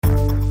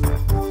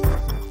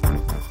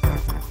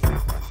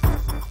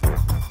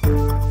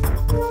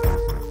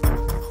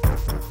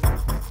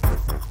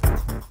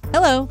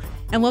Hello,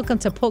 and welcome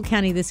to Polk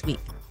County This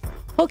Week.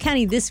 Polk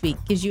County This Week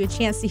gives you a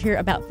chance to hear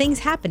about things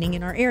happening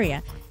in our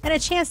area and a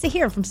chance to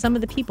hear from some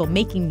of the people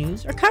making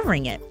news or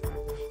covering it.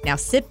 Now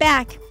sit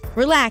back,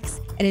 relax,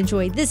 and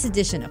enjoy this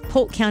edition of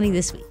Polk County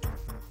This Week.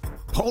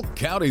 Polk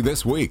County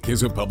This Week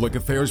is a public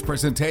affairs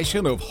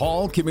presentation of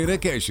Hall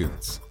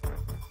Communications.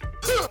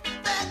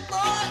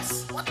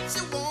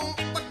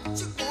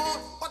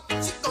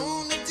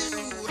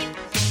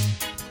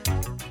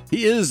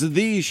 He is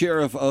the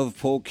Sheriff of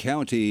Polk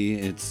County.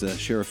 It's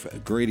Sheriff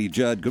Grady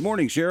Judd. Good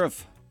morning,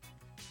 Sheriff.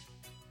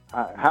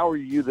 How are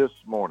you this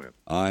morning?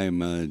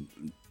 I'm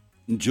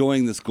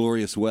enjoying this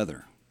glorious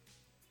weather.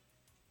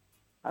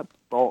 I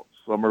thought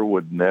summer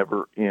would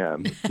never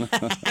end.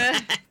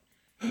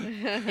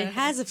 It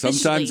has officially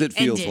Sometimes it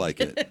feels ended.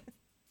 like it.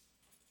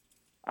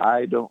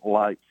 I don't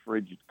like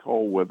frigid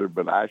cold weather,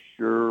 but I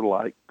sure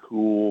like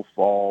cool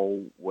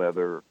fall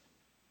weather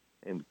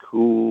and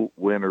cool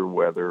winter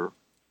weather.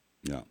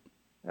 Yeah.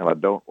 And I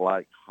don't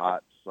like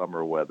hot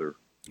summer weather.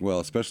 Well,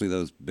 especially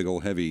those big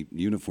old heavy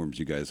uniforms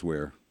you guys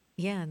wear.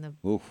 Yeah, and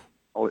Oof.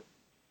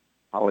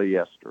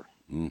 Polyester.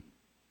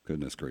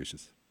 Goodness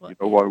gracious. You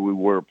know why we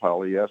wear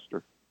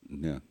polyester?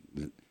 Yeah.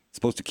 It's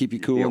supposed to keep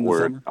you cool Can't in the wear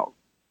summer? it out.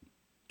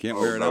 Can't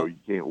wear it No, out? you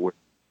can't wear it.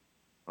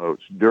 Oh,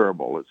 it's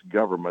durable. It's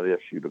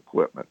government-issued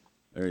equipment.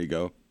 There you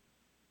go.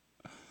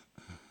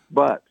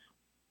 But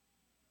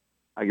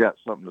I got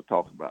something to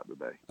talk about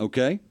today.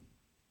 Okay.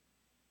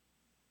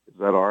 Is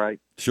that all right?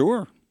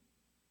 Sure.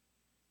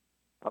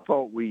 I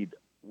thought we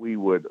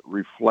would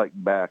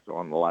reflect back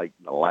on like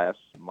the last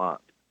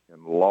month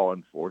in law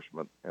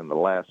enforcement and the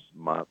last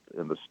month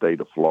in the state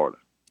of Florida.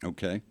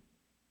 Okay.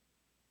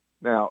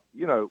 Now,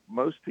 you know,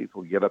 most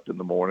people get up in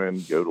the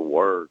morning, go to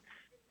work,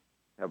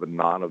 have a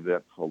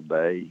non-eventful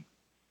day,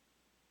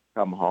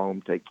 come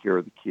home, take care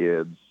of the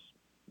kids,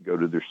 go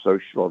to their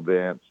social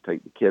events,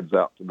 take the kids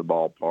out to the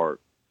ballpark,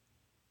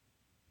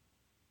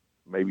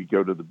 maybe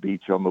go to the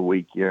beach on the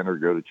weekend or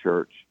go to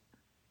church.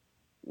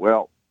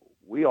 Well,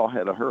 we all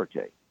had a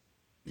hurricane.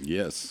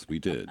 Yes, we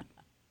did.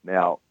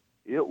 Now,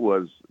 it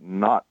was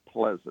not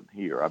pleasant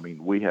here. I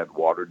mean, we had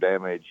water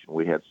damage,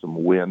 we had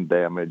some wind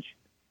damage,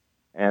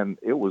 and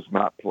it was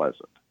not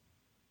pleasant.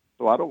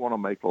 So I don't want to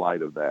make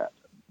light of that.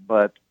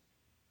 But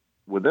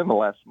within the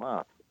last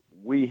month,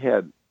 we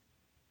had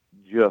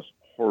just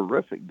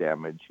horrific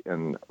damage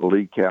in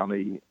Lee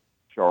County,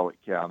 Charlotte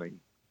County,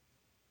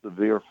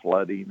 severe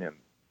flooding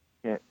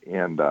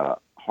in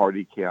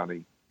Hardy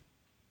County.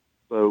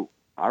 So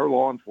our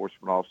law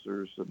enforcement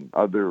officers and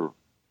other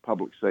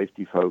public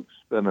safety folks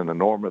spend an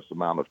enormous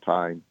amount of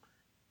time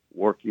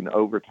working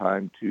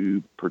overtime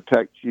to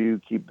protect you,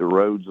 keep the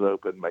roads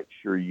open, make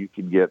sure you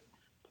can get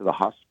to the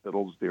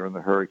hospitals during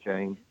the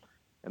hurricane.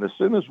 And as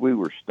soon as we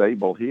were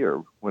stable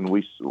here, when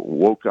we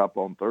woke up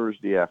on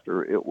Thursday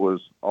after it was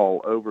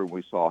all over,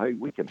 we saw, hey,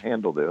 we can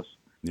handle this.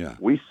 Yeah.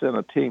 We sent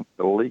a team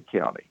to Lee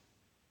County.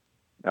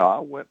 Now, I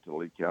went to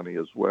Lee County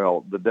as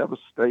well. The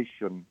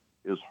devastation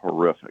is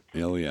horrific.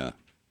 Oh, yeah.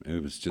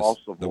 It was just Loss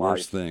of the life.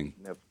 worst thing.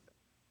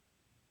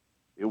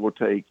 It will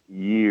take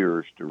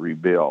years to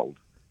rebuild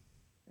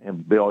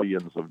and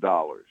billions of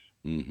dollars.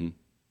 Mm-hmm.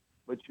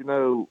 But, you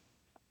know,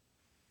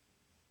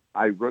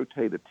 I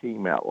rotate a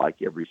team out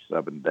like every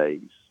 7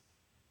 days.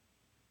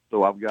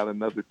 So I've got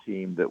another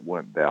team that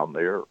went down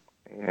there,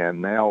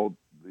 and now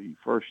the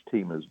first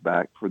team is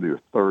back for their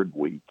third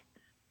week.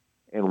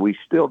 And we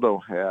still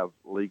don't have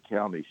Lee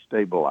County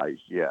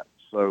stabilized yet.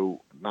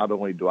 So not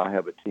only do I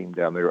have a team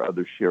down there,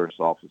 other sheriff's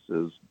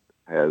offices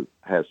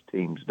has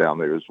teams down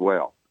there as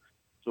well.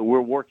 So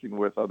we're working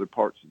with other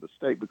parts of the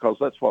state because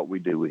that's what we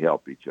do. We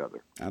help each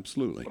other.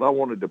 Absolutely. But I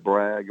wanted to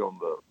brag on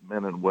the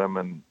men and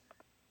women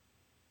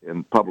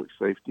in public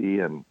safety,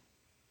 and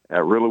I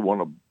really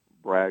want to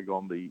brag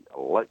on the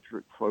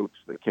electric folks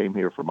that came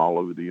here from all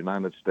over the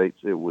United States.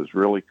 It was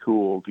really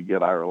cool to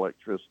get our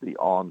electricity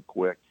on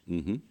quick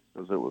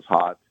because it was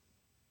hot.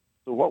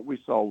 So what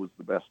we saw was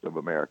the best of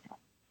America.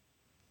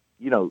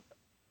 You know,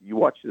 you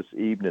watch this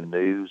evening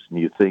news and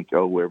you think,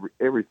 oh,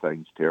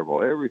 everything's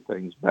terrible,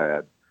 everything's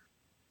bad.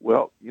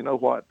 Well, you know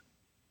what?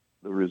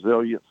 The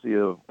resiliency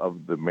of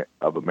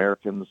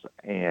Americans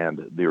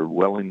and their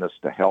willingness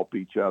to help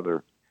each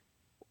other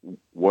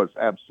was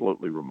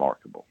absolutely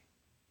remarkable.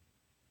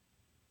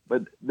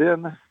 But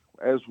then,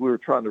 as we were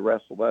trying to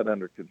wrestle that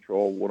under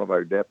control, one of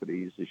our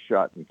deputies is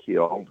shot and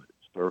killed,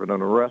 serving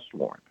an arrest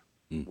warrant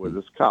with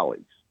his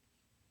colleagues.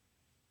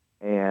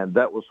 And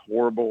that was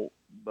horrible,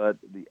 but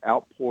the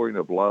outpouring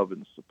of love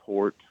and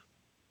support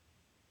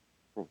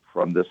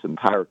from this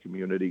entire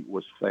community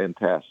was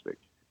fantastic.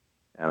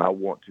 And I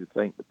want to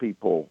thank the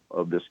people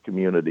of this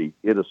community.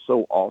 It is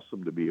so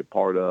awesome to be a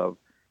part of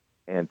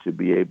and to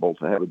be able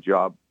to have a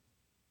job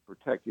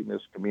protecting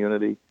this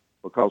community,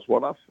 because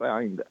what I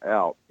find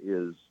out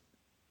is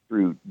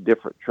through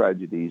different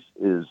tragedies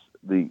is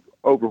the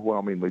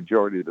overwhelming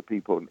majority of the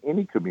people in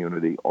any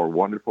community are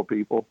wonderful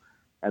people,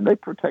 and they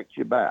protect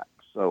you back.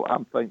 So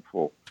I'm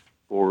thankful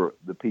for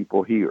the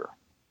people here.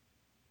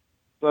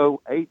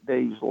 So 8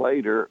 days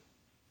later,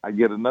 I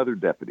get another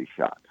deputy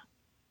shot.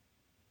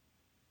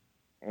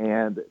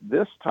 And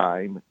this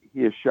time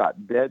he is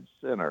shot dead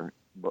center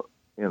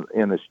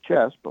in his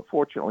chest, but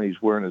fortunately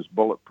he's wearing his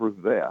bulletproof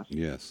vest.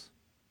 Yes.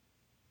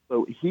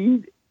 So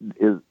he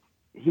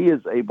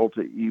is able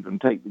to even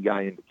take the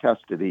guy into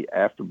custody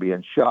after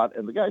being shot,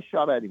 and the guy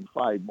shot at him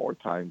 5 more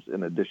times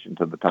in addition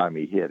to the time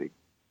he hit him.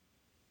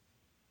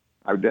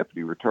 Our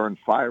deputy returned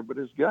fire, but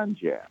his gun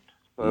jammed.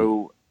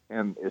 So,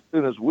 and as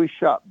soon as we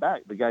shot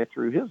back, the guy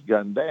threw his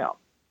gun down.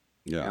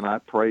 Yeah. And I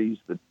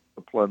praised the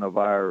discipline of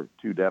our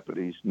 2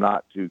 deputies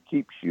not to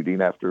keep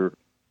shooting after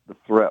the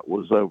threat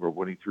was over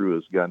when he threw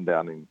his gun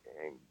down and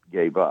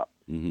gave up.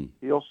 Mm-hmm.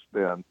 He'll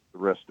spend the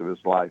rest of his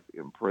life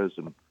in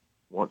prison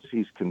once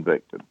he's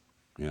convicted.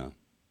 Yeah.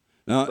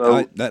 Now,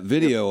 So, that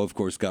video, of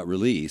course, got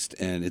released,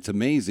 and it's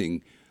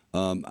amazing.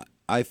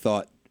 I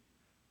thought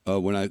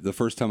the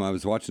first time I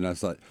was watching, I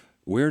thought,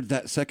 where'd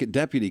that second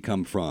deputy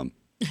come from?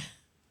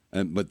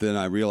 But then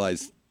I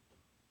realized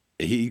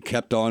he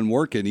kept on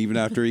working even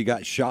after he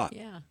got shot.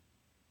 Yeah.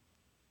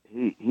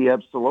 He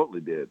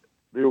absolutely did.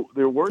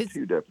 There were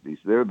 2 deputies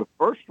there. The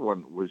first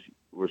one was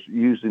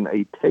using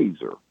a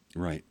taser.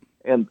 Right.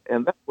 And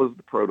that was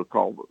the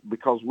protocol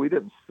because we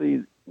didn't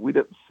see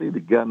the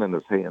gun in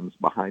his hands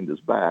behind his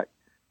back.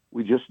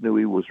 We just knew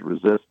he was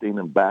resisting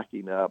and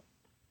backing up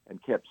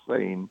and kept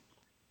saying,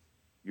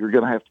 "You're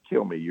going to have to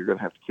kill me. You're going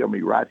to have to kill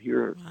me right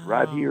here,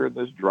 right here in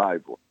this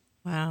driveway."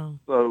 Wow.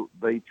 So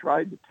they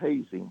tried to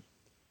tase him.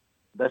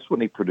 That's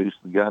when he produced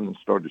the gun and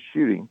started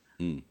shooting.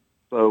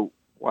 So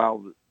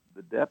while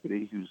the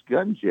deputy whose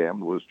gun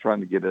jammed was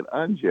trying to get it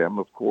unjammed,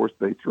 of course,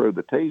 they threw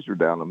the taser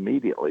down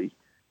immediately.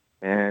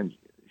 And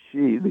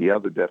the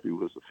other deputy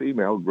was a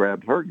female,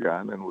 grabbed her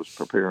gun and was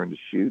preparing to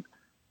shoot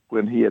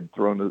when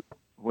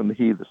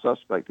the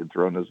suspect had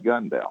thrown his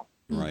gun down.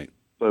 Right.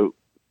 So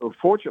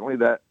fortunately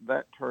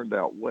that turned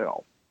out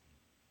well.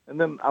 And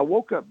then I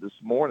woke up this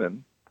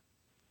morning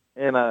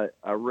and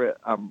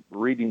I'm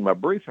reading my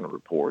briefing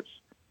reports,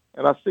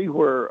 and I see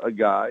where a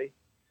guy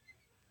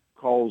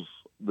calls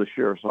the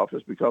sheriff's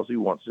office because he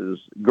wants his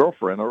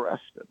girlfriend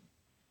arrested.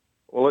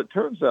 Well, it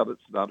turns out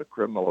it's not a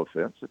criminal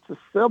offense. It's a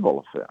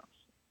civil offense.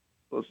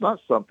 So it's not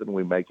something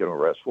we make an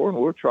arrest for, and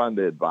we're trying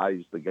to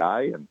advise the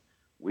guy, and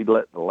we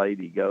let the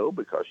lady go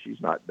because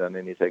she's not done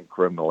anything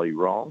criminally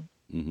wrong.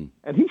 Mm-hmm.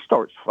 And he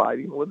starts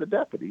fighting with the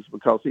deputies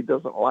because he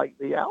doesn't like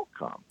the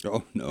outcome.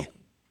 Oh, no.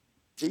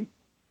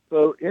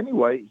 So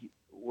anyway,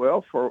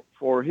 well,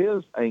 for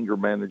his anger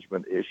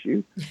management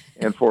issue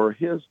and for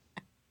his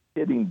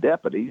hitting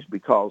deputies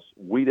because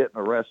we didn't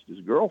arrest his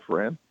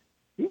girlfriend,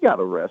 he got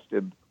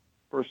arrested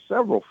for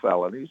several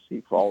felonies.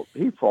 He fought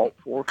 4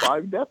 or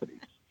 5 deputies.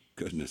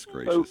 Goodness So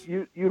gracious.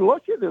 you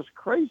look at this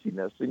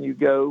craziness and you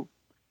go,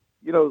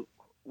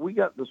 we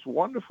got this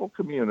wonderful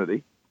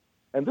community,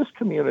 and this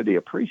community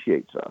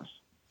appreciates us.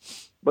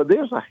 But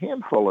there's a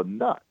handful of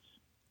nuts,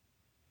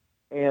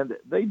 and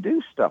they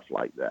do stuff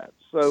like that.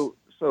 So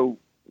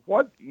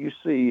what you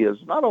see is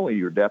not only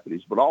your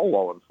deputies, but all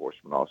law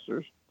enforcement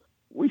officers,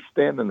 we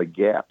stand in the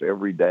gap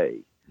every day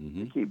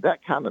to keep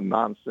that kind of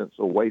nonsense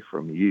away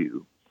from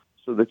you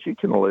so that you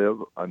can live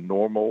a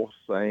normal,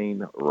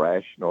 sane,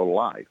 rational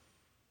life.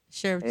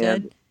 Sheriff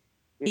And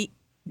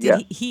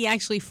Judd, he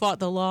actually fought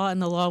the law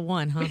and the law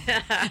won, huh?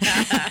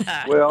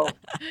 Well,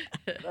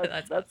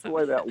 that's the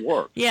way that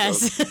works.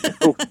 Yes.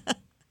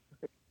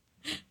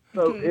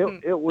 So it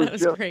was, that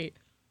was just great.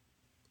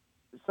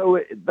 So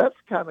that's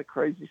kind of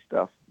crazy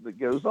stuff that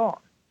goes on.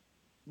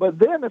 But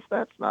then if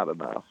that's not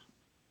enough,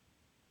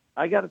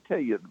 I got to tell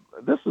you,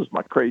 this is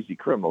my crazy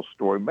criminal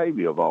story,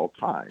 maybe of all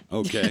time.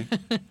 Okay.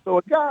 So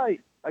a guy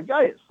at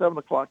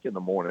 7:00 in the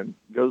morning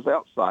goes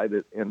outside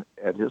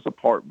at his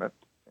apartment,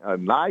 a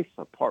nice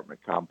apartment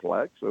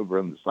complex over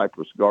in the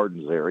Cypress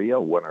Gardens area,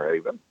 Winter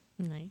Haven.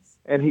 Nice.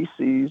 And he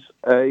sees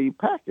a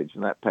package,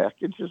 and that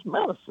package is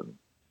medicine.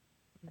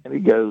 And he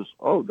goes,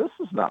 "Oh, this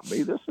is not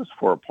me. This is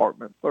for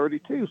apartment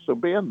 32." So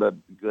being the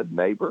good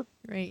neighbor,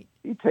 Right.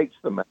 he takes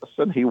the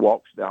medicine. He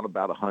walks down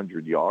about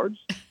 100 yards,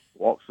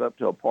 walks up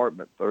to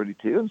apartment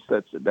 32 and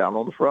sets it down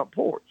on the front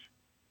porch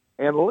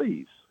and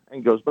leaves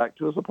and goes back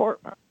to his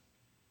apartment.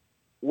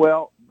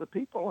 Well, the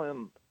people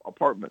in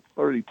apartment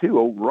 32,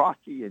 old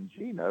Rocky and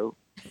Gino,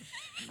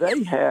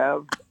 they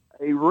have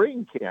a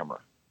Ring camera.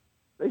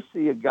 They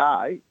see a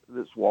guy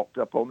that's walked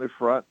up on the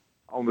front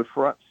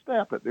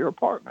step at their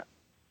apartment.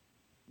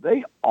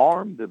 They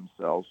arm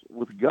themselves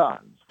with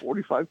guns,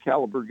 45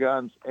 caliber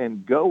guns,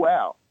 and go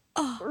out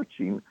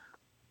searching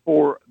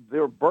for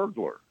their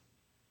burglar.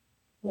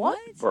 What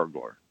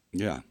burglar?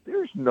 Yeah.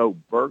 There's no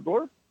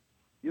burglar.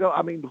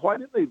 Why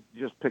didn't they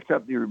just pick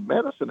up your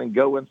medicine and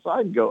go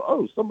inside and go,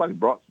 "Oh, somebody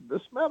brought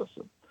this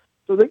medicine"?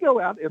 So they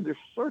go out and they're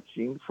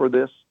searching for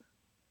this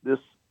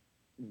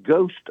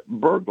ghost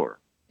burglar.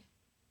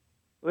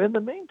 In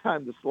the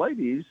meantime, this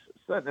lady's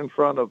sitting in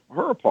front of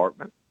her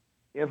apartment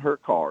in her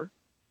car,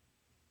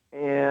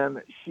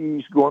 and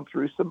she's going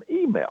through some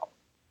email.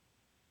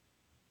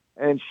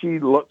 And she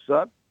looks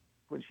up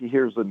when she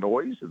hears a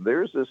noise, and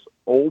there's this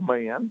old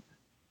man,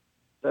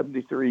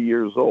 73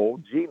 years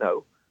old,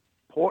 Gino,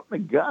 pointing a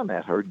gun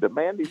at her,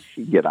 demanding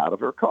she get out of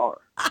her car.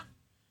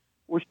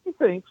 Well, she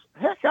thinks,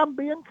 heck, I'm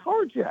being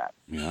carjacked.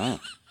 Yeah.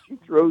 She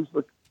throws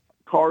the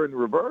car in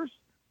reverse.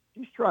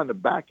 She's trying to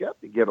back up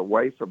to get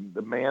away from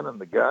the man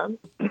and the gun.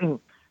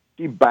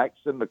 She backs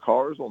in the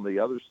cars on the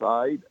other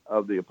side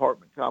of the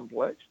apartment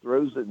complex,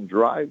 throws it in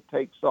drive,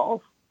 takes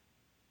off,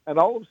 and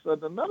all of a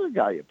sudden another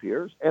guy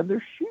appears, and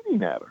they're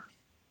shooting at her.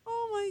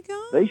 Oh, my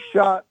God. They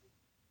shot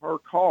her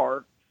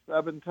car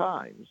 7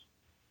 times.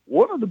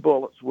 One of the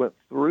bullets went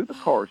through the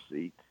car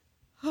seat,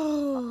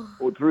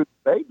 or through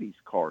the baby's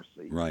car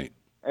seat, Right.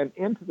 and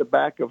into the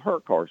back of her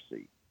car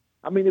seat.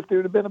 I mean, if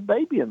there had been a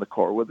baby in the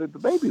car with her, the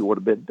baby would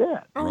have been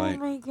dead. Right. Oh,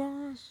 my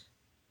gosh.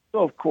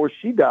 So, of course,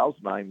 she dials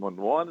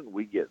 911, and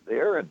we get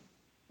there. And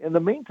in the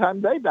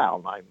meantime, they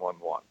dial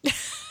 911.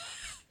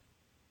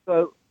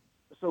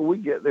 So we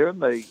get there,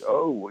 and they,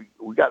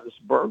 we got this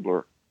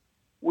burglar.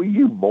 Well,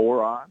 you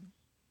moron.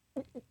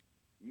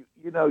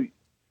 You know,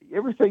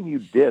 everything you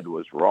did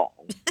was wrong.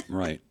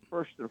 Right.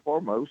 First and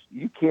foremost,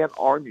 you can't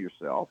arm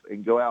yourself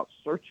and go out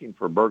searching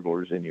for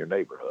burglars in your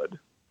neighborhood.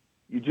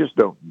 You just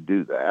don't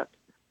do that.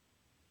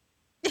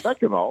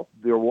 Second off,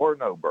 there were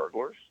no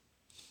burglars.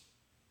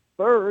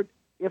 Third,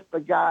 if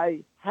the guy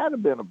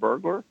had been a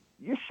burglar,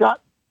 you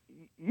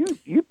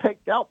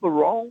picked out the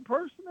wrong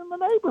person in the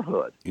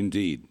neighborhood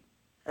Indeed.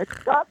 and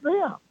shot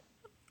them.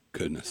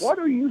 Goodness. What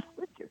are you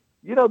thinking?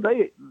 You know,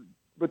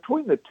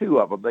 between the two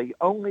of them, they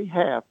only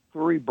have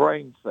 3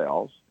 brain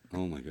cells,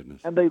 Oh, my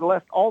goodness. and they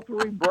left all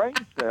 3 brain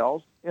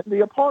cells in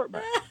the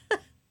apartment.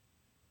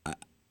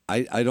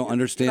 I don't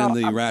understand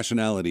the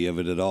rationality of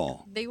it at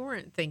all. They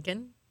weren't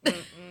thinking.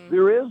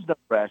 There is no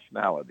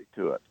rationality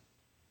to it.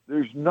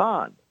 There's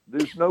none.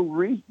 There's no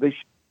reason.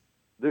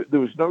 There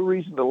was no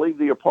reason to leave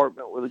the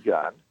apartment with a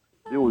gun.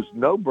 There was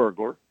no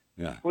burglar.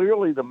 Yeah.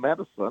 Clearly, the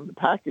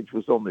package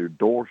was on their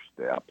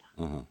doorstep.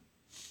 Uh-huh.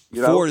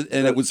 You know,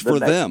 It was for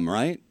them,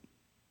 right?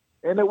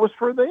 And it was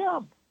for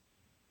them.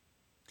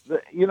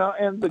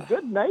 And the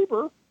good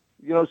neighbor,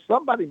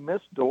 somebody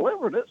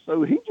misdelivered it,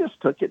 so he just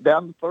took it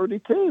down to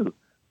 32.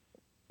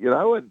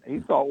 And he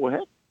thought, well,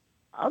 heck,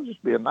 I'll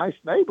just be a nice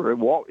neighbor and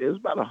walk. It was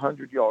about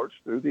 100 yards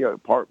through the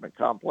apartment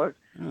complex.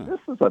 Yeah. This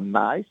is a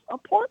nice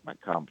apartment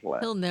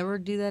complex. He'll never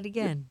do that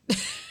again.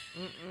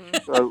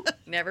 So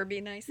Never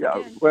be nice yeah,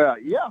 again. well,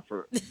 yeah.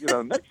 For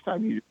next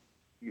time you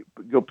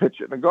go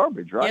pitch it in the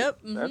garbage, right?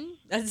 Yep.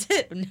 That's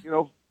it.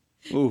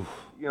 Ooh.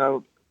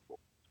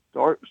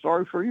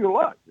 Sorry for your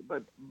luck,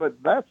 but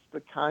that's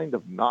the kind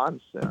of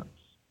nonsense.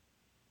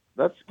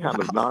 That's the kind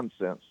of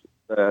nonsense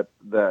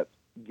that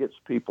gets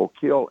people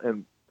killed.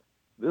 And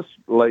this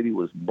lady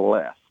was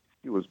blessed.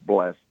 She was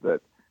blessed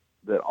that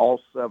all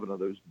 7 of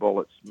those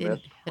bullets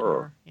missed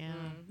her. Yeah.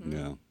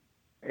 Yeah.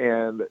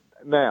 And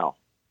now,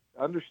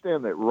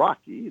 understand that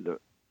Rocky, the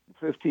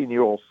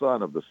 15-year-old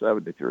son of the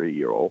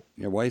 73-year-old,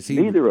 Yeah. Why is he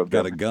neither of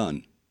got them, a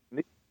gun?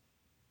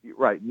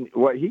 right?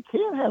 Well, he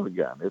can't have a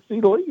gun. It's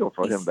illegal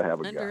for him to have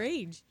a gun.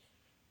 Underage.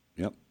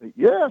 Yep.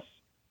 Yes.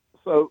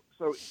 So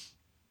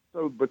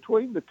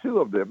between the two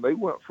of them, they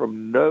went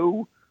from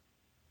no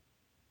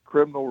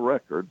criminal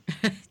record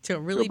To a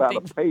really to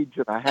about big. a page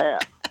and a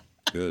half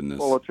Goodness.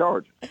 full of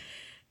charges.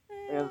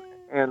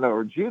 And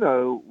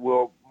Argino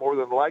will more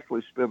than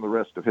likely spend the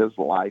rest of his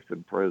life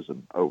in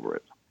prison over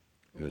it.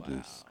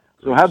 Goodness.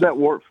 So how'd that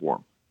work for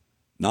him?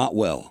 Not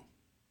well.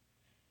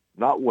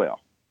 Not well.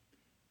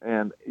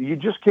 And you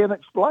just can't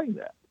explain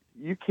that.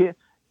 You can't,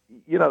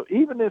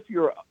 even if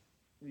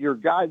your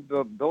guy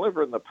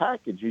delivering the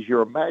package is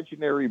your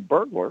imaginary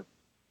burglar,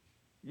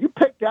 you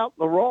picked out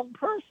the wrong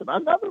person,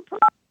 another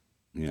person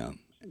Yeah.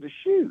 to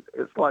shoot.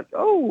 It's like,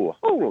 oh,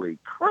 holy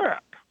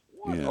crap.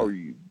 What Yeah. are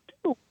you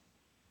doing?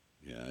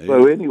 Yeah.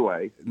 So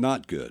anyway.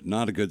 Not good.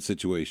 Not a good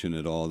situation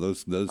at all.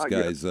 Those Not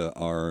guys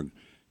are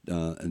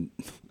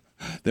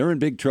they're in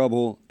big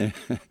trouble,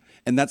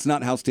 and that's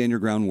not how Stand Your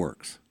Ground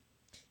works.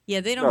 Yeah,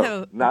 they don't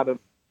have.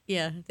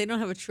 They don't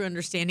have a true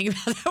understanding of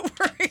how that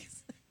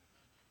works.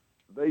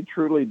 They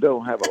truly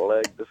don't have a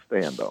leg to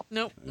stand on.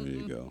 Nope. There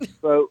you go.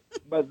 So,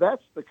 but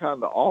that's the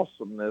kind of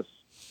awesomeness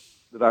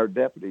that our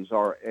deputies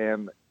are,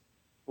 and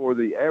for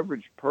the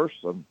average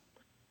person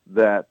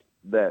that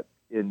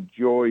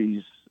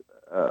enjoys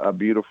a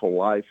beautiful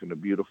life and a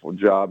beautiful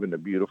job and a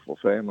beautiful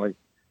family,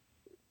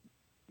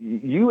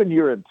 you in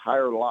your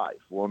entire life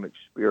won't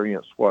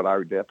experience what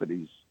our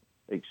deputies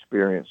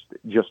experienced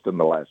just in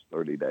the last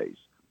 30 days.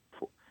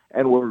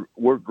 And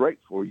we're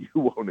grateful you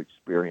won't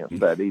experience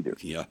that either.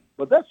 Yeah.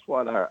 But that's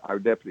what our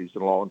deputies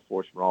and law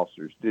enforcement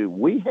officers do.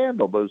 We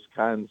handle those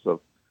kinds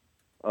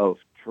of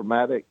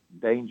traumatic,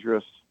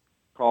 dangerous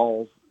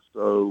calls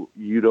so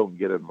you don't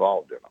get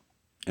involved in them.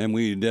 And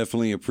we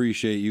definitely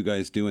appreciate you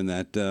guys doing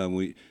that.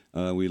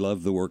 We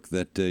love the work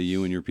that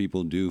you and your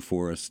people do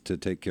for us to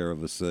take care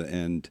of us.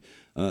 And,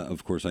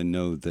 of course, I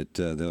know that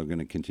they're going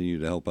to continue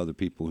to help other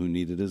people who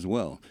need it as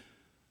well.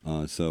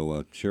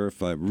 So,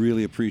 Sheriff, I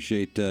really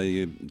appreciate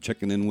you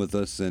checking in with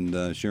us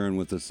and sharing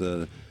with us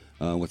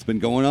what's been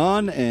going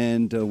on.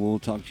 And we'll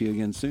talk to you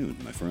again soon,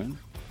 my friend.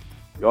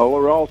 Y'all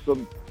are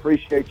awesome.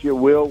 Appreciate you.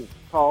 We'll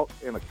talk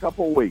in a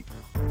couple weeks.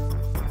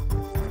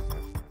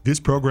 This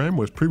program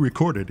was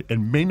pre-recorded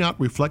and may not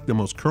reflect the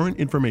most current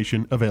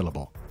information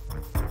available.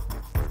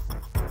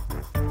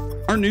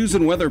 Our news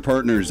and weather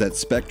partners at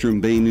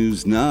Spectrum Bay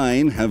News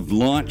 9 have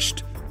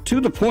launched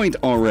To the Point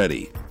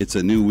Already. It's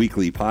a new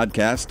weekly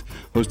podcast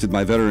hosted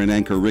by veteran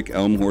anchor Rick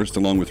Elmhorst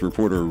along with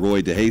reporter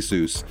Roy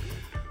DeJesus.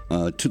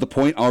 To the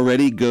Point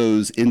Already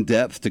goes in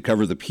depth to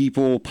cover the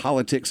people,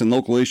 politics, and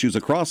local issues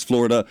across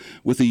Florida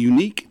with a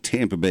unique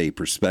Tampa Bay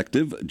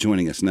perspective.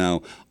 Joining us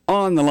now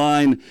on the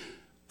line,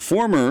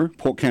 former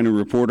Polk County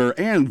reporter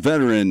and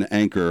veteran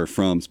anchor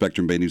from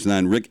Spectrum Bay News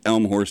 9, Rick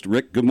Elmhorst.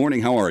 Rick, good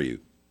morning. How are you?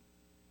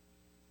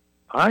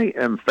 I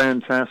am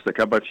fantastic.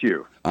 How about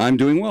you? I'm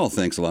doing well.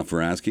 Thanks a lot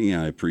for asking.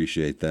 I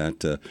appreciate that.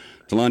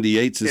 Delonda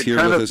Yates is here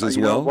with us as well.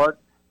 You know what?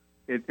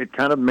 It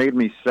kind of made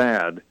me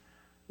sad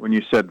when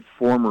you said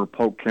former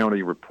Polk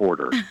County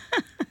reporter.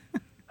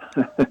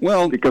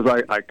 Well, because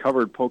I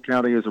covered Polk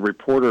County as a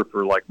reporter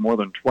for like more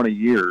than 20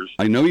 years.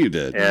 I know you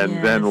did.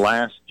 And then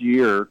last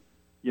year,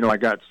 I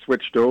got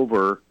switched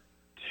over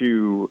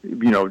to,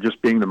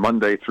 just being the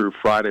Monday through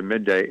Friday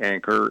midday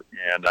anchor,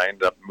 and I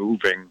ended up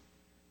moving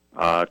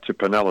to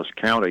Pinellas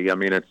County. I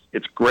mean,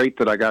 it's great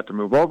that I got to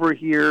move over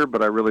here,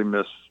 but I really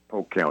miss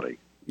Polk County.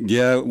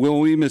 Yeah, well,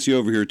 we miss you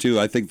over here, too.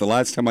 I think the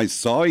last time I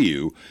saw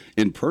you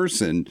in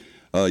person,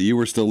 you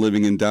were still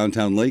living in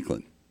downtown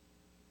Lakeland.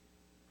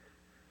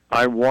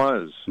 I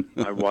was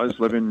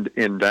living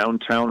in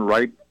downtown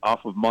right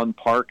off of Munn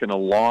Park in a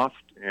loft,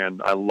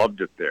 and I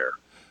loved it there.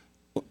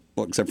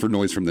 Well, except for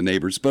noise from the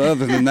neighbors. But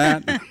other than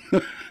that...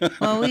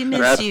 Well, we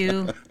miss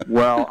you.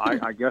 Well,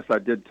 I guess I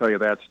did tell you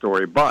that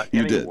story, but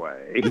you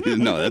anyway. Did.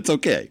 No, that's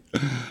okay.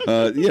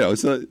 So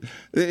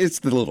it's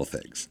the little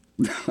things.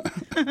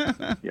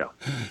 Yeah.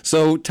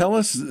 So tell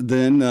us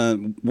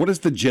then, what is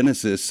the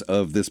genesis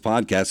of this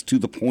podcast, To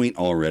the Point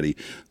Already?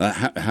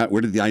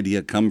 Where did the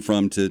idea come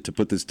from to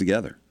put this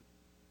together?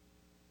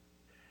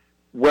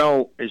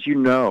 Well, as you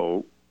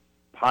know,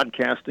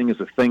 podcasting is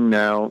a thing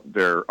now.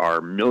 There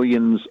are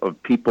millions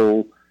of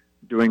people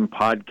doing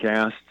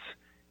podcasts,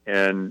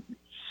 and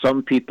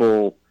some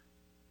people,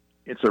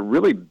 it's a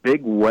really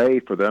big way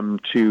for them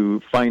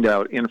to find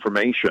out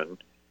information.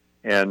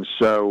 And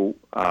so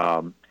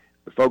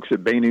the folks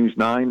at Bay News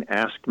 9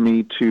 asked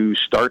me to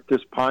start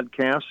this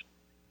podcast,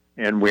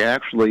 and we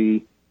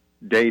actually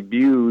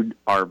debuted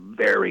our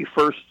very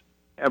first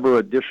ever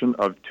edition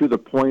of To the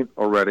Point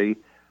Already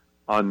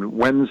on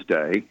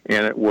Wednesday,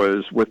 and it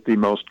was with the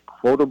most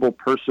quotable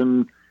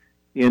person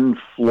in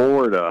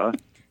Florida.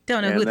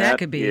 Don't know who that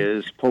could be.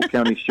 Is Polk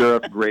County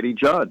Sheriff Grady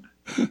Judd.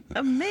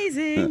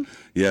 Amazing.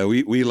 Yeah,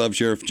 we love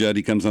Sheriff Judd.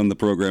 He comes on the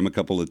program a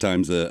couple of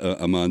times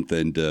a month,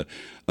 and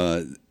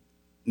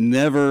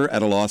never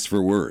at a loss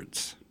for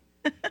words.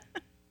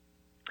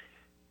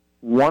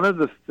 One of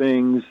the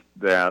things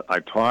that I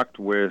talked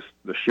with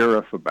the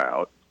sheriff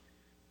about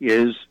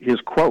is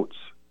his quotes.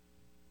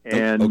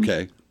 And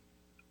okay.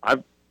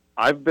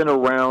 I've been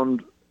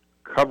around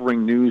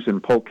covering news in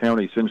Polk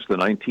County since the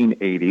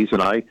 1980s,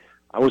 and I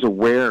was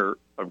aware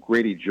of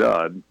Grady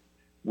Judd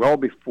well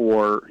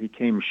before he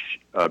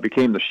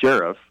became the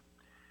sheriff.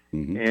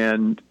 Mm-hmm.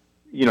 And,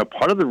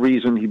 part of the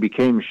reason he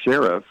became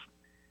sheriff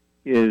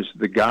is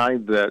the guy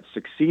that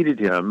succeeded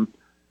him,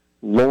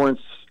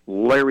 Lawrence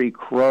Larry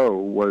Crow,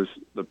 was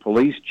the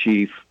police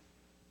chief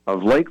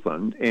of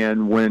Lakeland.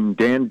 And when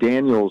Dan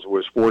Daniels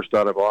was forced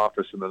out of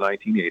office in the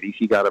 1980s,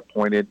 he got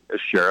appointed as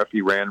sheriff.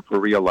 He ran for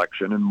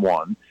re-election and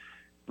won.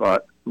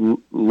 But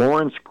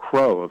Lawrence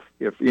Crow,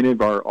 if any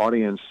of our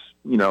audience,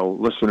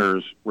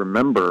 listeners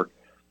remember,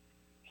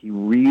 he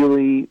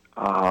really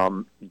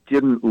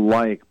didn't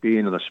like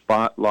being in the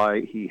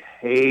spotlight. He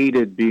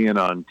hated being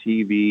on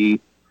TV.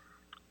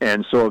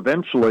 And so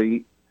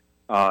eventually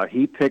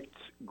he picked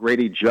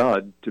Grady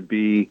Judd to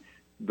be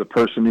the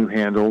person who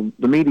handled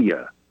the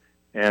media.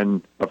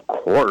 And, of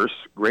course,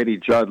 Grady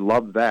Judd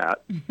loved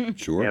that.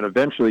 Sure. And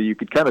eventually you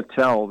could kind of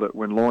tell that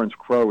when Lawrence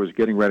Crow was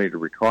getting ready to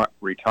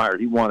retire,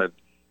 he wanted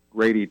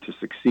Grady to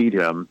succeed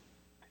him.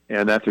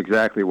 And that's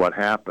exactly what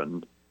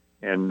happened.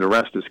 And the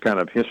rest is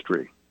kind of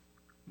history.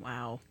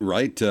 Wow.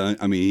 Right.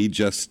 He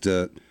just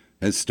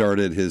has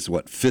started his,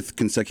 fifth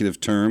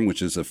consecutive term,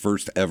 which is a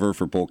first ever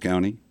for Polk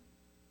County?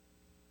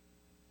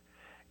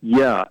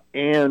 Yeah,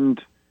 and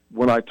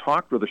when I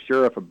talked with the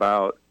sheriff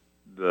about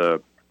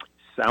the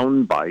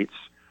sound bites,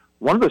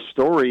 one of the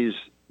stories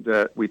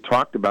that we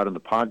talked about in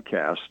the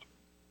podcast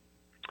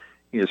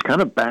is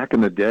kind of back in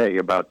the day,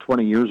 about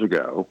 20 years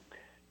ago,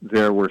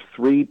 there were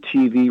 3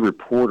 TV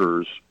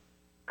reporters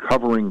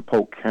covering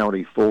Polk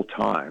County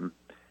full-time.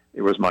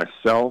 It was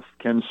myself,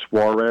 Ken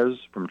Suarez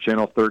from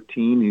Channel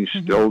 13,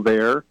 who's still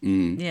there,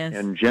 Yes.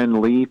 and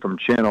Jen Lee from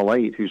Channel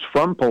 8, who's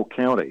from Polk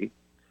County.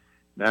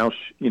 Now,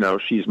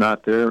 she's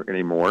not there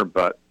anymore,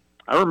 but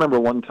I remember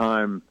one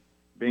time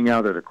being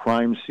out at a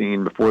crime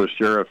scene before the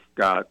sheriff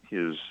got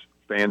his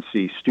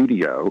fancy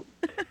studio.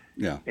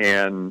 Yeah.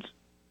 And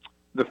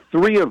the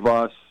 3 of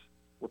us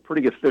were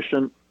pretty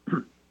efficient.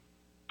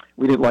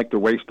 We didn't like to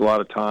waste a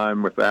lot of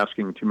time with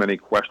asking too many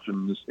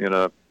questions in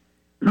a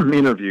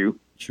interview.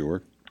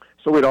 Sure.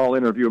 So we'd all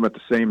interview him at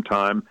the same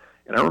time.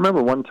 And I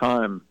remember one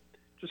time,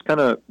 just kind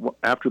of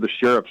after the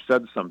sheriff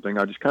said something,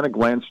 I just kind of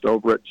glanced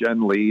over at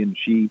Jen Lee, and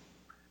she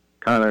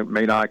kind of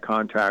made eye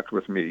contact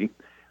with me.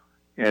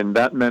 And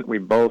that meant we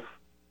both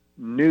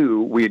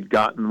knew we had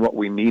gotten what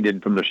we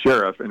needed from the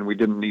sheriff, and we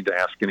didn't need to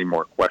ask any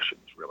more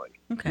questions, really.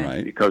 Okay.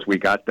 Right. Because we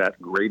got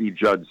that Grady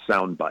Judd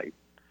soundbite.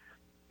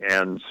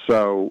 And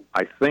so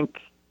I think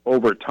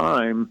over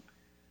time,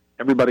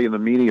 everybody in the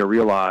media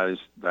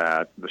realized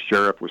that the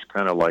sheriff was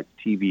kind of like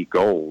TV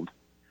gold,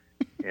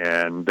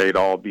 and they'd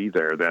all be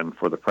there then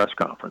for the press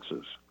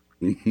conferences.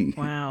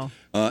 Wow.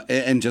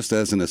 And just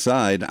as an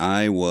aside,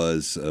 I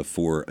was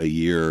for a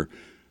year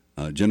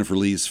Jennifer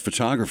Lee's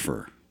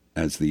photographer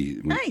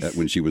Nice.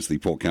 when she was the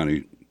Polk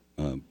County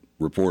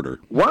reporter.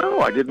 Wow,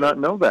 I did not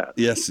know that.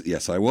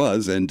 Yes, I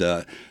was, and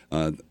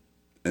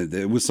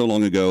it was so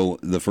long ago.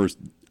 The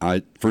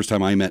first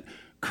time I met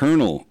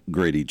Colonel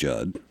Grady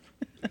Judd.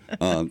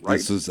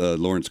 This was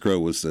Lawrence Crowe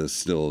was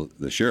still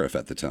the sheriff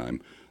at the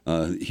time.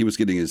 He was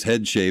getting his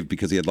head shaved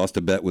because he had lost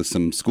a bet with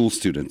some school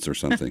students or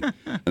something,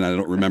 and I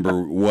don't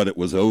remember what it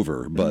was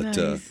over. But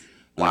Nice.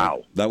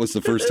 Wow. that was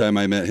the first time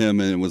I met him,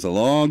 and it was a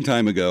long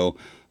time ago.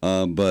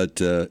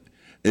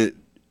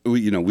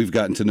 We've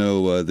gotten to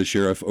know the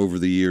sheriff over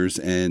the years,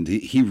 and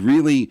he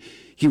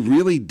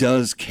really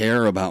does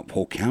care about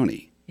Polk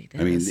County.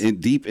 I mean,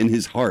 deep in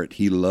his heart,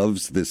 he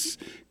loves this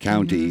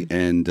county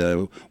and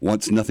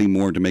wants nothing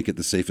more to make it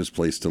the safest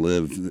place to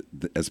live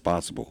as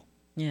possible.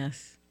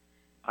 Yes.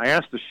 I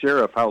asked the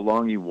sheriff how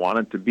long he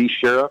wanted to be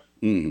sheriff,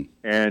 and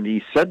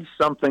he said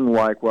something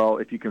like, well,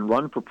 if you can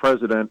run for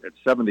president at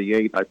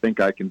 78, I think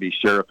I can be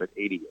sheriff at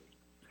 88.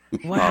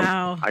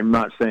 Wow. I'm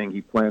not saying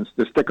he plans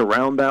to stick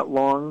around that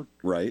long.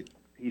 Right.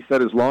 He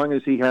said as long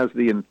as he has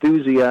the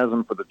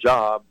enthusiasm for the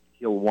job,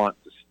 he'll want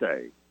to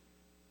stay.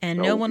 And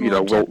So, no one will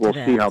object we'll to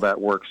that. see how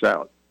that works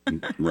out.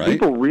 Right.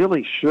 People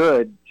really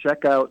should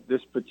check out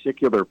this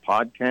particular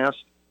podcast.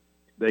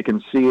 They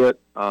can see it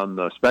on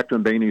the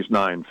Spectrum Bay News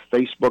 9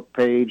 Facebook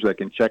page. They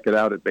can check it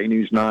out at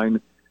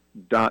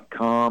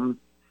baynews9.com.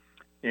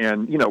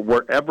 And,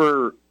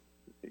 wherever,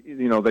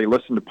 they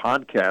listen to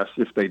podcasts,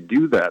 if they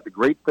do that, the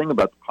great thing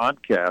about the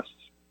podcasts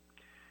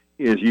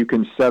is you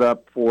can set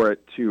up for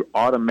it to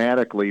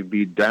automatically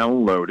be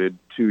downloaded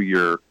to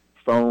your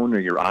phone or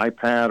your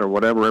iPad or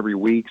whatever every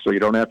week, so you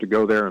don't have to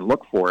go there and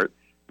look for it.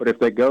 But if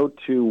they go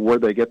to where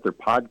they get their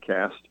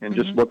podcast and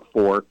just look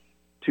for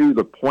To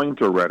the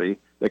Point Already,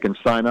 they can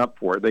sign up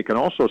for it. They can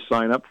also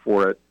sign up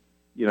for it,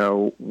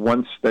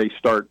 once they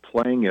start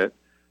playing it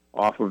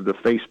off of the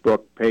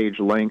Facebook page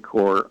link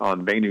or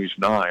on Bay News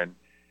 9.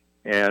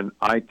 And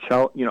I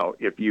tell,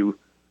 if you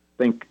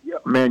think,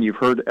 man, you've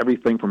heard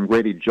everything from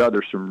Grady Judd,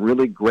 there's some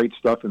really great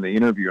stuff in the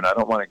interview, and I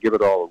don't want to give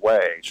it all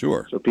away.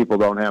 Sure. So people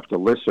don't have to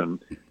listen,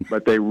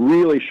 but they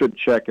really should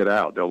check it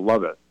out. They'll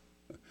love it.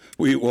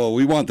 We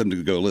want them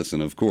to go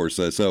listen, of course.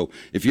 So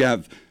if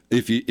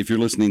you're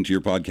listening to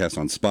your podcast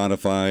on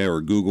Spotify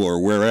or Google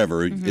or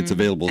wherever, it's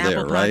available Apple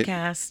there, right?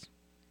 Podcast.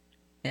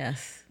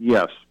 Yes.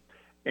 Yes.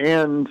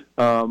 And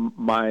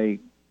my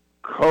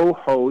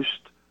co-host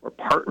or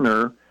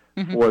partner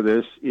for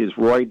this is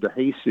Roy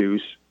DeJesus,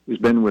 who's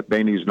been with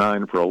Bay News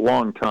 9 for a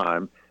long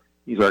time.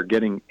 He's our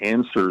Getting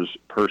Answers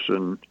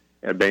person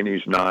at Bay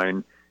News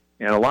 9.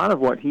 And a lot of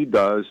what he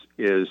does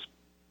is,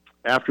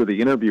 after the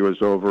interview is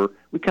over,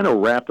 we kind of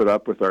wrap it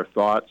up with our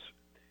thoughts.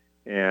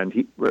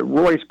 And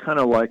Roy's kind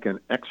of like an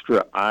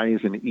extra eyes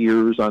and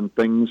ears on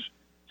things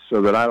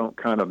so that I don't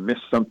kind of miss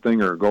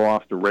something or go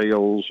off the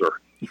rails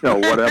or,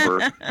 whatever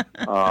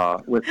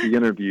with the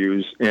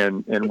interviews.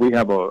 And we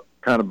have a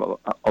kind of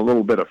a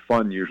little bit of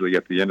fun usually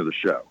at the end of the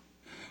show.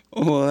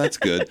 Oh, well, that's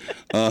good.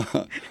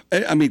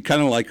 I mean,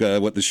 kind of like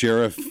what the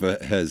sheriff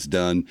has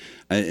done,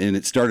 and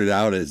it started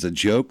out as a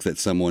joke that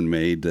someone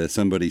made.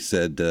 Somebody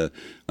said the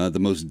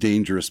most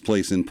dangerous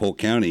place in Polk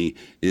County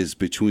is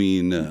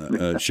between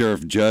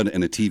Sheriff Judd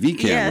and a TV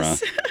camera,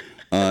 Yes.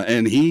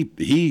 and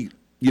he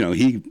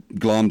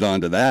glommed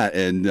onto that,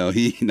 and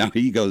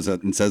he goes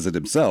out and says it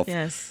himself.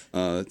 Yes.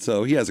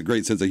 So he has a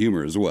great sense of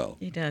humor as well.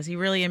 He does. He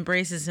really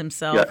embraces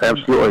himself Yeah,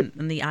 absolutely.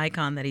 and the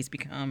icon that he's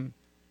become.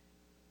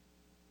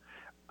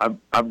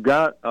 I've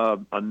got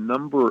a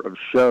number of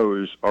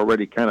shows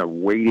already kind of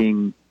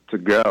waiting to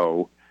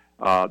go.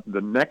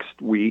 The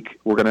next week,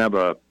 we're going to have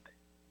a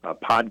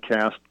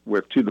podcast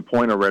with To the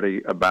Point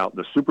Already about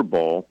the Super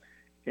Bowl.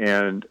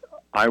 And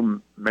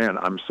I'm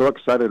so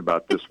excited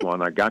about this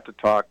one. I got to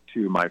talk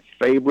to my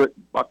favorite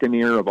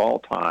Buccaneer of all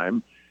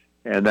time,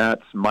 and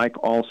that's Mike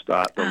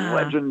Allstott, the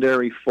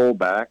legendary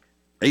fullback.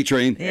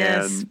 A-Train.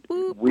 Yes. And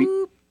Boop, we-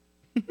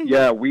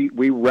 boop.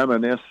 we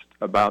reminisced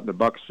about the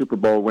Bucs Super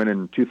Bowl win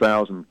in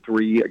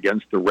 2003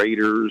 against the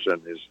Raiders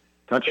and his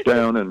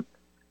touchdown. And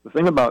the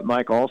thing about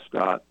Mike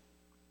Allstott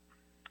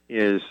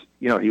is,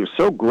 he was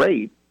so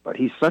great, but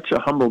he's such a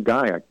humble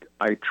guy.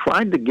 I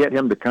tried to get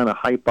him to kind of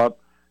hype up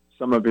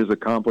some of his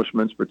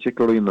accomplishments,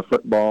 particularly in the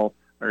football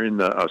or in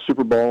the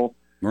Super Bowl.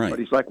 Right. But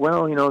he's like,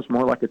 well, it's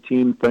more like a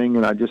team thing,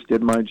 and I just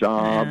did my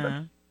job.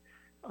 Yeah.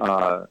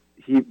 And,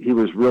 he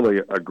was really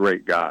a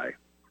great guy.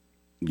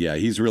 Yeah,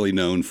 he's really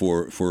known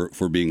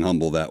for being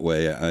humble that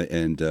way.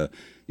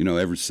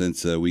 Ever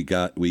since we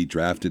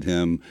drafted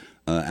him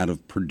out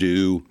of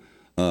Purdue,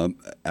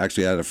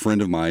 actually, I had a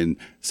friend of mine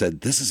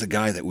said, this is a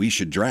guy that we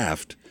should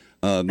draft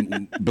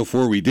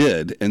before we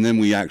did. And then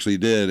we actually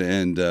did.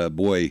 And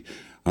boy,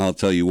 I'll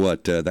tell you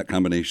what, that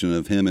combination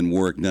of him and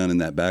Warwick Dunn in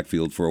that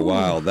backfield for a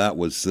while, that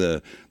was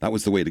the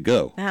way to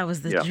go. That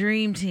was the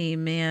dream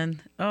team,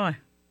 man. Oh.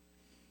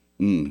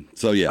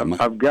 So, yeah.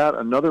 I've got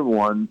another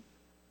one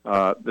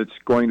that's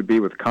going to be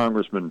with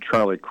Congressman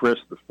Charlie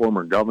Crist, the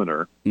former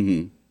governor.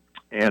 Mm-hmm.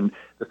 And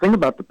the thing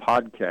about the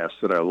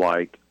podcasts that I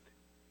like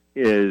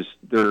is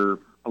they're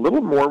a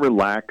little more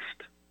relaxed.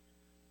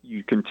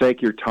 You can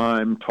take your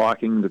time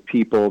talking to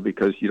people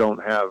because you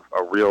don't have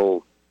a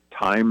real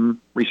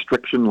time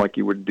restriction like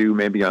you would do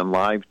maybe on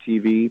live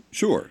TV.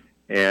 Sure.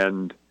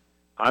 And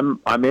I'm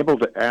able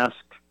to ask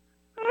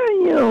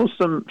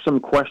some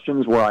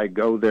questions where I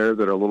go there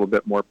that are a little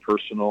bit more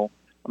personal.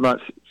 I'm not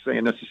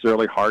saying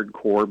necessarily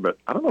hardcore, but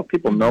I don't know if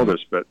people know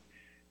this, but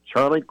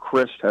Charlie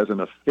Crist has an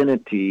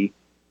affinity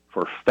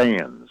for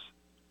fans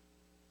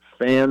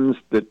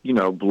that,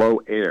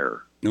 blow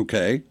air.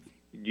 Okay.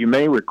 You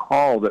may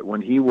recall that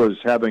when he was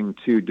having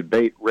to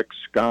debate Rick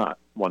Scott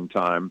one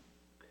time,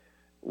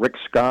 Rick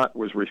Scott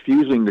was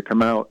refusing to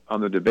come out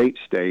on the debate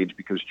stage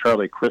because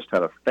Charlie Crist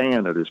had a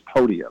fan at his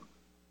podium.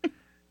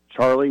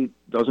 Charlie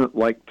doesn't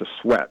like to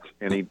sweat,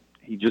 and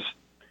he just,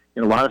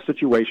 in a lot of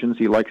situations,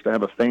 he likes to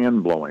have a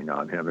fan blowing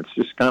on him. It's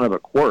just kind of a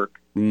quirk.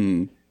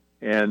 Mm.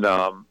 And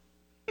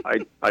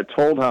I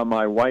told how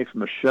my wife,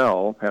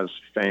 Michelle, has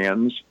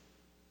fans.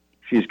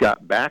 She's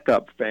got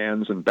backup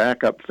fans and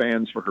backup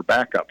fans for her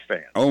backup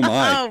fans. Oh,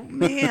 my. Oh,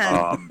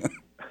 man.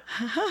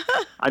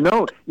 I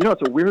know.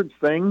 It's a weird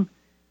thing.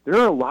 There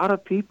are a lot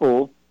of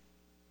people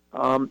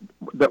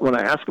that when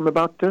I ask them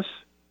about this,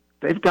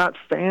 they've got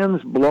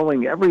fans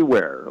blowing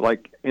everywhere.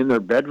 Like in their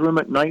bedroom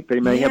at night, they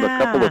may have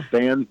a couple of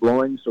fans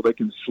blowing so they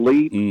can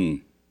sleep.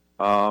 Mm.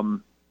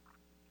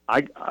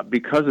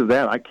 Because of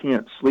that, I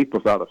can't sleep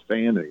without a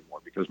fan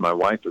anymore because my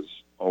wife has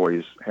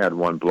always had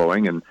one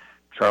blowing. And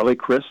Charlie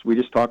Crist, we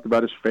just talked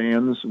about his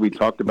fans. We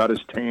talked about his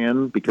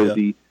tan because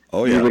he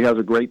usually has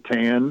a great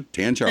tan.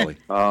 Tan Charlie.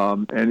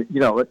 And,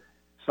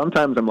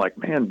 sometimes I'm like,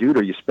 man, dude,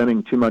 are you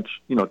spending too much,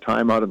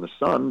 time out in the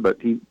sun? But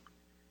he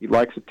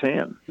likes a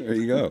tan. There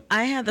you go.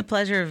 I had the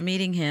pleasure of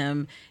meeting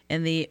him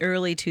in the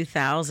early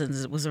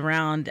 2000s. It was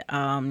around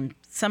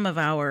some of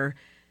our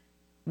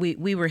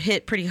we were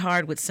hit pretty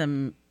hard with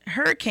some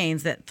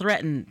hurricanes that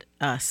threatened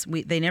us.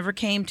 They never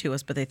came to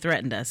us, but they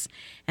threatened us.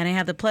 And I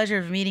had the pleasure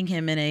of meeting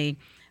him in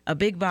a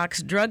big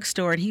box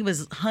drugstore, and he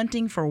was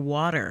hunting for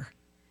water.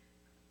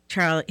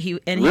 Charlie, he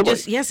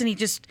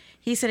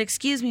said,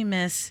 "Excuse me,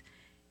 miss,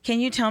 can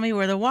you tell me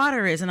where the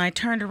water is?" And I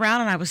turned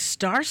around and I was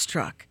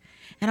starstruck.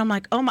 And I'm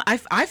like, oh my,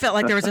 I felt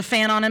like there was a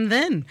fan on him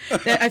then.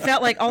 I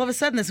felt like all of a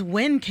sudden this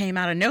wind came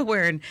out of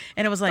nowhere and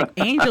it was like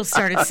angels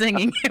started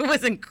singing. It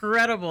was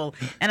incredible.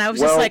 And I was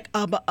just like,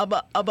 Ubba,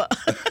 Ubba, Ubba.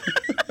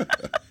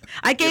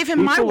 I gave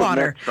him my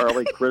water.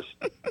 Charlie Crist,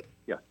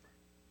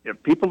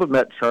 if people have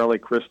met Charlie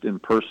Crist in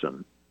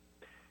person,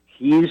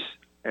 he's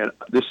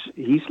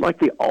like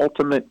the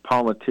ultimate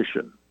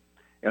politician.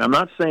 And I'm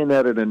not saying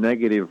that in a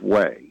negative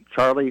way.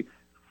 Charlie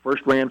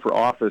first ran for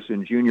office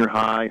in junior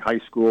high,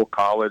 high school,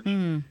 college.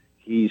 Mm.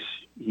 He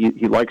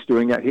likes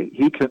doing that.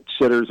 He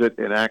considers it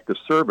an act of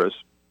service.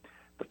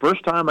 The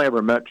first time I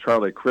ever met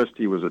Charlie Crist,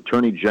 he was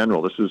Attorney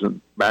General. This was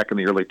back in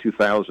the early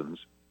 2000s.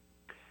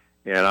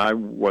 And I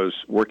was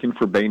working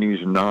for Bay News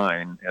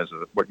 9 as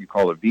what you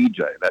call a VJ.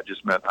 That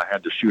just meant I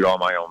had to shoot all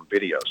my own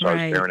video. So I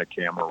was carrying a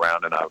camera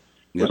around, and I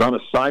was on a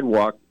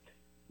sidewalk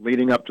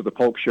leading up to the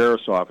Polk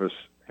Sheriff's Office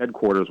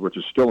headquarters, which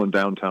is still in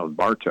downtown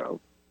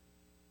Bartow.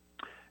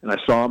 And I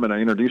saw him, and I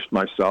introduced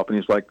myself, and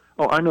he's like,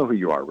 "Oh, I know who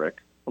you are, Rick.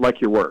 I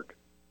like your work."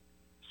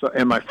 So,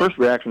 and my first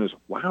reaction is,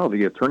 wow,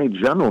 the Attorney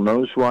General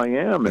knows who I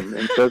am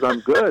and says I'm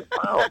good.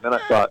 Wow. And then I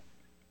thought,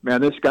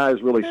 man, this guy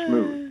is really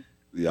smooth.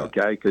 Yeah.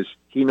 Okay, because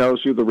he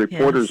knows who the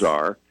reporters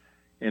are,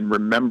 and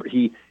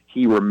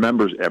he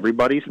remembers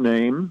everybody's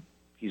name.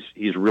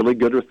 He's really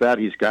good with that.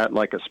 He's got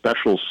like a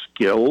special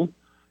skill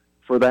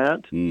for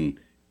that. Mm.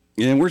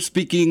 And we're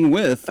speaking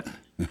with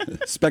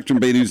Spectrum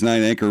Bay News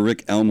 9 anchor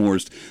Rick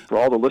Elmhorst. For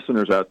all the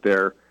listeners out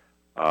there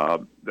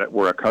that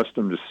were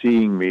accustomed to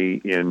seeing me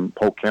in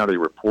Polk County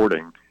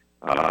reporting,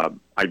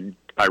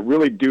 I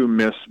really do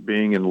miss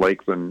being in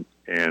Lakeland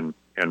and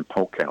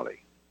Polk County.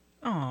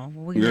 Oh,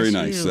 very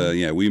nice.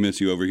 We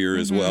miss you over here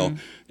as well,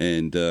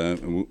 and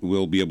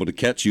we'll be able to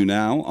catch you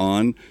now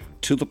on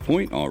To the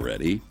Point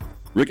already.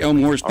 Rick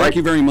Elmhorst, thank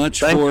you very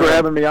much. Thanks for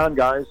having me on,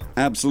 guys.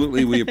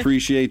 Absolutely, we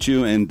appreciate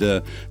you, and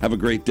have a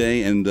great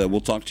day, and we'll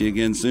talk to you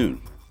again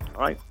soon.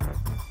 All right.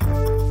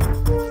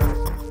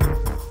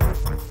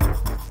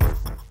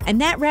 And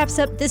that wraps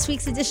up this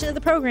week's edition of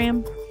the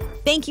program.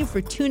 Thank you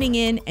for tuning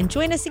in, and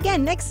join us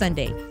again next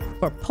Sunday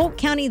for Polk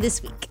County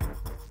This Week.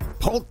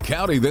 Polk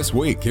County This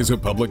Week is a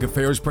public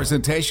affairs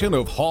presentation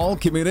of Hall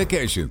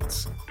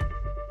Communications.